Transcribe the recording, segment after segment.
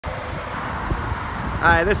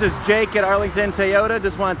Hi, this is Jake at Arlington Toyota.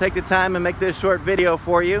 Just want to take the time and make this short video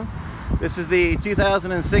for you. This is the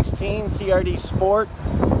 2016 TRD Sport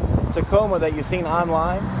Tacoma that you've seen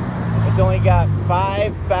online. It's only got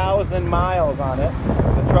 5,000 miles on it.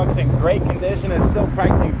 The truck's in great condition. It's still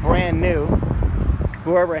practically brand new.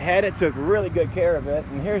 Whoever had it took really good care of it.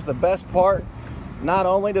 And here's the best part. Not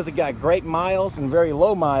only does it got great miles and very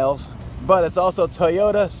low miles, but it's also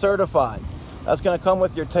Toyota certified. That's going to come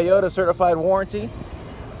with your Toyota certified warranty,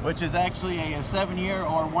 which is actually a 7-year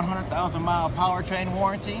or 100,000 mile powertrain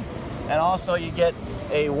warranty. And also you get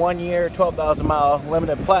a 1-year, 12,000 mile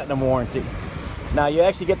limited platinum warranty. Now you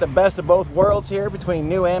actually get the best of both worlds here between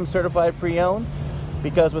new and certified pre-owned,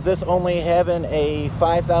 because with this only having a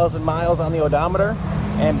 5,000 miles on the odometer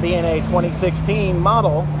and being a 2016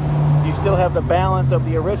 model, you still have the balance of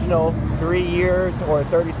the original 3 years or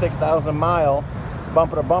 36,000 mile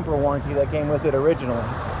bumper to bumper warranty that came with it originally.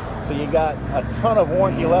 So you got a ton of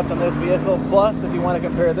warranty left on this vehicle. Plus, if you want to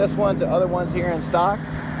compare this one to other ones here in stock,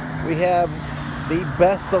 we have the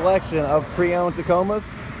best selection of pre-owned Tacomas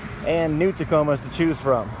and new Tacomas to choose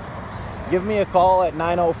from. Give me a call at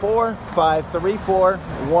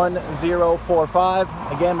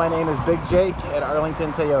 904-534-1045. Again, my name is Big Jake at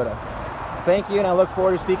Arlington Toyota. Thank you, and I look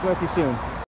forward to speaking with you soon.